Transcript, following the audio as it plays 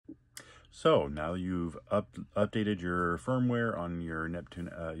So now you've updated your firmware on your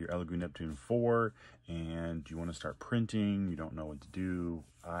Neptune, your Elegoo Neptune 4, and you want to start printing. You don't know what to do.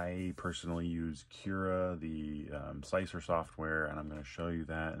 I personally use Cura, the slicer software, and I'm going to show you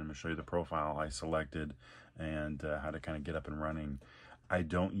that, and I'm going to show you the profile I selected and how to kind of get up and running. I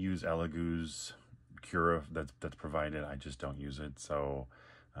don't use Elegoo's Cura that's provided. I just don't use it, so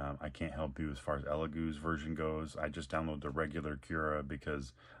I can't help you as far as Elegoo's version goes. I just download the regular Cura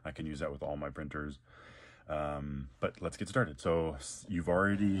because I can use that with all my printers. But let's get started. So you've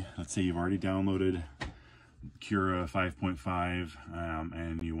already, let's say you've already downloaded Cura 5.5,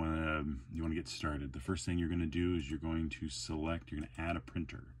 and you want to get started. The first thing you're going to do is you're going to add a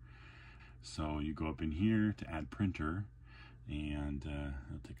printer. So you go up in here to add printer, and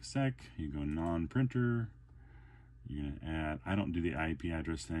it'll take a sec. You go non-printer. You're going to add, I don't do the IP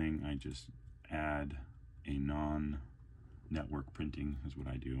address thing, I just add a non-network printing is what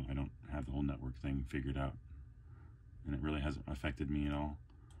I do. I don't have the whole network thing figured out, and it really hasn't affected me at all.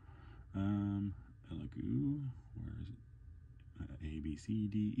 Elegoo, where is it? A, B, C,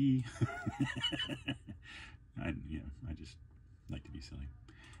 D, E. I just like to be silly.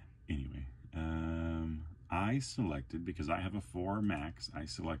 Anyway, I selected, because I have a 4 max, I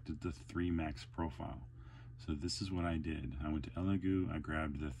selected the 3 max profile. So this is what I did. I went to Elegoo, I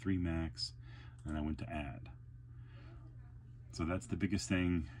grabbed the 3 max, and I went to add. So that's the biggest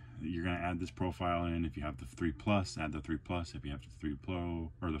thing. You're gonna add this profile in. If you have the 3 plus, add the 3 plus. If you have the 3 Pro,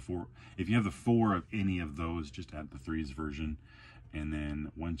 or the 4, if you have the 4 of any of those, just add the 3's version. And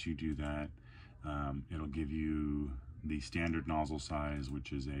then once you do that, it'll give you the standard nozzle size,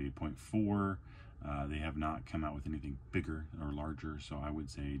 which is a 0.4. They have not come out with anything bigger or larger, so I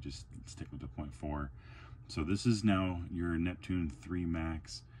would say just stick with the 0.4. So this is now your Neptune 3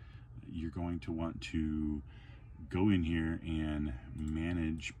 Max. You're going to want to go in here and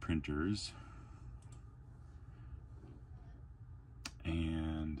manage printers.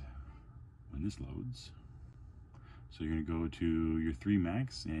 And when this loads, so you're going to go to your 3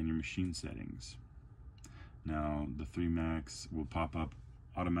 Max and your machine settings. Now the 3 Max will pop up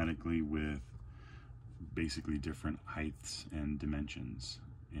automatically with basically different heights and dimensions.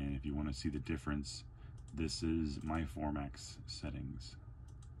 And if you want to see the difference, this is my 4 max settings.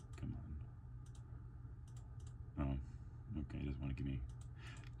 Come on. Oh, okay,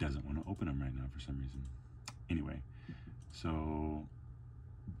 doesn't want to open them right now for some reason. Anyway, so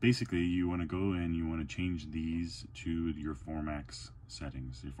basically you want to go in, you want to change these to your 4 max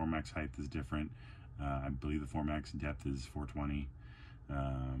settings. Your 4 max height is different. I believe the 4 max depth is 420.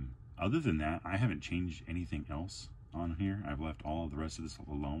 Other than that, I haven't changed anything else on here. I've left all of the rest of this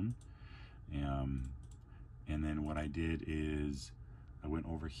alone. And then what I did is I went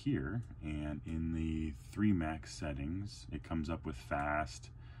over here, and in the 3 max settings, it comes up with fast,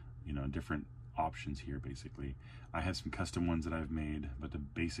 different options here basically. I have some custom ones that I've made, but the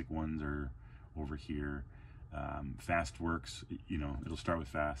basic ones are over here. Fast works, it'll start with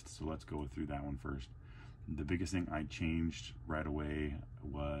fast, so let's go through that one first. The biggest thing I changed right away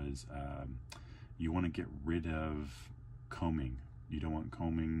was you want to get rid of combing. You don't want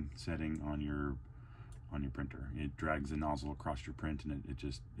combing setting on your printer. It drags the nozzle across your print, and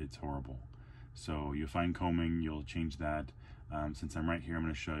it's horrible. So you'll find combing, you'll change that. Since I'm right here, I'm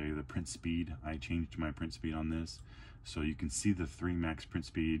going to show you the print speed. I changed my print speed on this. So you can see the 3 max print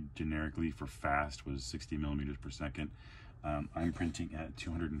speed generically for fast was 60 millimeters per second. I'm printing at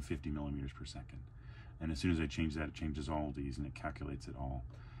 250 millimeters per second. And as soon as I change that, it changes all of these and it calculates it all.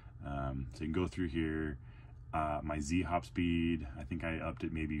 So you can go through here. My Z hop speed, I think I upped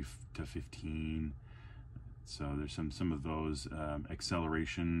it maybe to 15. So there's some of those.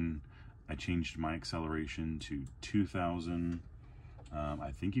 Acceleration, I changed my acceleration to 2000.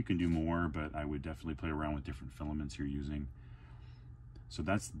 I think you can do more, but I would definitely play around with different filaments you're using. So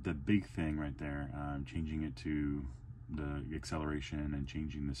that's the big thing right there, changing it to the acceleration and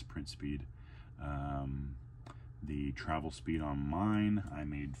changing this print speed. The travel speed on mine, I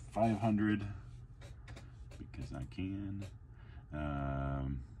made 500 because I can.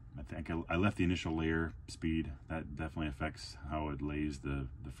 I think I left the initial layer speed. That definitely affects how it lays the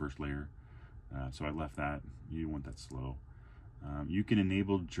first layer. So I left that. You want that slow. You can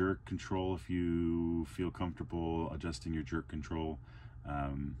enable jerk control if you feel comfortable adjusting your jerk control.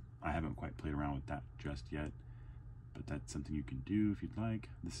 I haven't quite played around with that just yet, but that's something you can do if you'd like.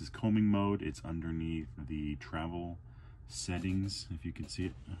 This is combing mode. It's underneath the travel settings, if you can see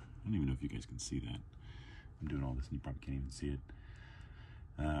it. I don't even know if you guys can see that. I'm doing all this and you probably can't even see it.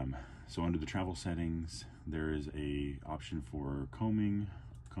 So under the travel settings, there is a option for combing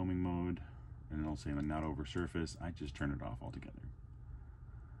mode, and it'll say not over surface. I just turn it off altogether.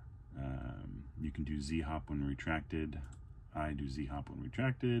 You can do Z-hop when retracted. I do Z-hop when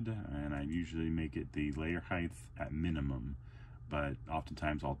retracted, and I usually make it the layer height at minimum, but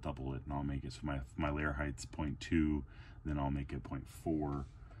oftentimes I'll double it and I'll make it so my layer height's 0.2, then I'll make it 0.4, or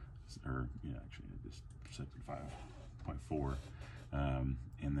yeah, actually just set it to 5.4,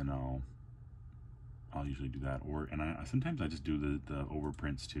 and then I'll usually do that. And I sometimes I just do the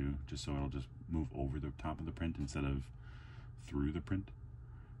overprints too, just so it'll just move over the top of the print instead of through the print.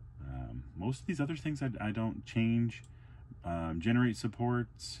 Most of these other things I don't change. Generate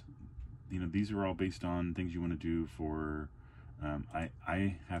supports, you know, these are all based on things you want to do for,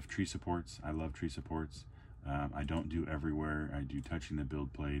 I have tree supports. I love tree supports. I don't do everywhere. I do touching the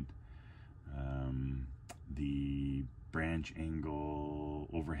build plate. The branch angle,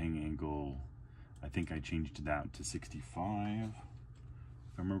 overhang angle, I think I changed that to 65, if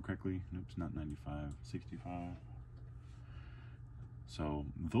I remember correctly. Nope, it's not 95, 65. So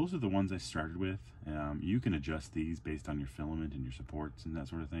those are the ones I started with. You can adjust these based on your filament and your supports and that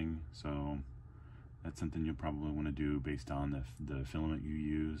sort of thing. So that's something you'll probably want to do based on the filament you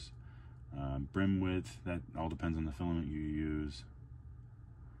use. Brim width, that all depends on the filament you use.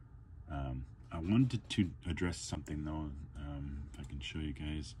 I wanted to address something though, if I can show you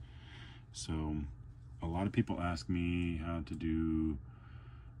guys. So a lot of people ask me how to do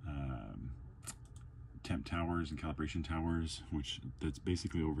temp towers and calibration towers, that's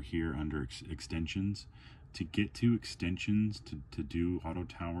basically over here under extensions. To get to extensions to do auto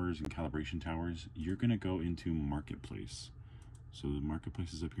towers and calibration towers, you're going to go into marketplace. So the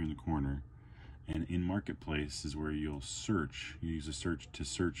marketplace is up here in the corner, and in marketplace is where you'll search. You use a search to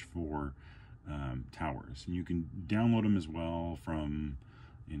search for towers, and you can download them as well from,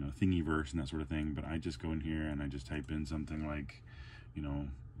 you know, Thingiverse and that sort of thing. But I just go in here and I just type in something like, you know,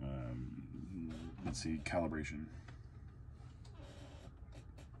 let's see, calibration.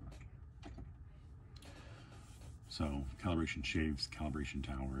 So calibration shapes, calibration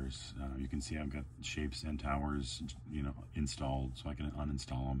towers. You can see I've got shapes and towers, you know, installed, so I can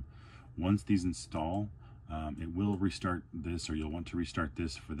uninstall them. Once these install, it will restart this, or you'll want to restart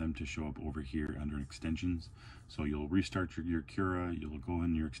this for them to show up over here under extensions. So you'll restart your Cura, you'll go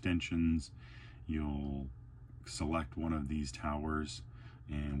in your extensions, you'll select one of these towers,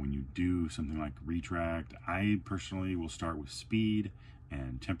 and when you do something like retract, I personally will start with speed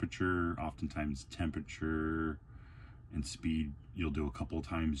and temperature. Oftentimes temperature and speed you'll do a couple of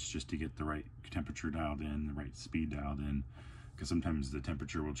times just to get the right temperature dialed in, the right speed dialed in, because sometimes the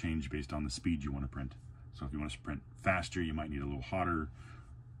temperature will change based on the speed you want to print. So if you want to print faster, you might need a little hotter,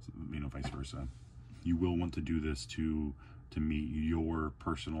 you know, vice versa. You will want to do this to meet your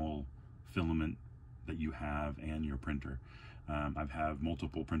personal filament that you have and your printer. I've had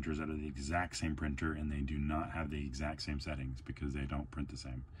multiple printers that are the exact same printer, and they do not have the exact same settings because they don't print the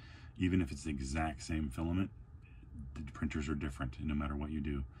same. Even if it's the exact same filament, the printers are different no matter what you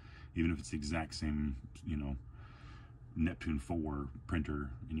do. Even if it's the exact same, you know, Neptune 4 printer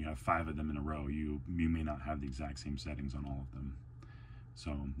and you have 5 of them in a row, you may not have the exact same settings on all of them.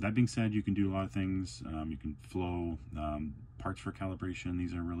 So that being said, you can do a lot of things. You can flow parts for calibration.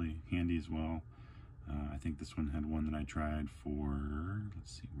 These are really handy as well. I think this one had one that I tried for,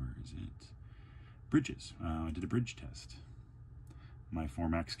 let's see, where is it? Bridges. I did a bridge test. My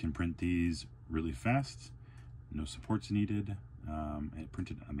Formax can print these really fast. No supports needed. It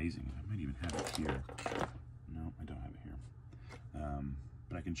printed amazing. I might even have it here. No, I don't have it here.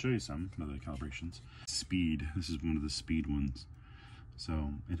 But I can show you some of the calibrations. Speed. This is one of the speed ones.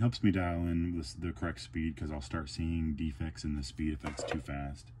 So it helps me dial in the correct speed, because I'll start seeing defects in the speed if it's too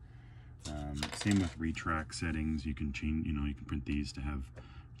fast. Same with retract settings. You can change, you know, you can print these to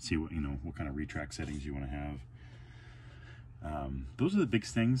see what, you know, what kind of retract settings you want to have. Those are the big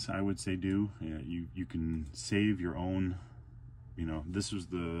things I would say do. You can save your own, you know, this was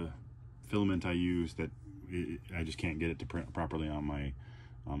the filament I use that I just can't get it to print properly on my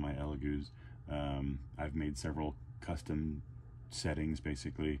Elegoos. I've made several custom settings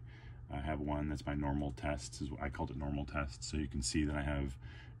basically. I have one that's my normal tests. I called it normal tests, so you can see that I have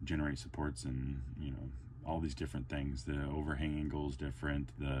generate supports and, you know, all these different things. The overhang angle is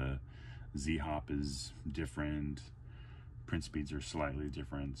different, the Z-hop is different, print speeds are slightly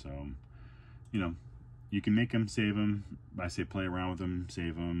different. So, you know, you can make them, save them. I say play around with them,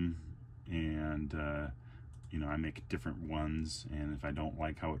 save them, and you know, I make different ones, and if I don't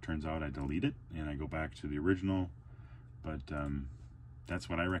like how it turns out, I delete it and I go back to the original. But that's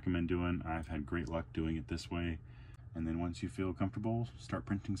what I recommend doing. I've had great luck doing it this way. And then once you feel comfortable, start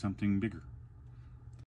printing something bigger.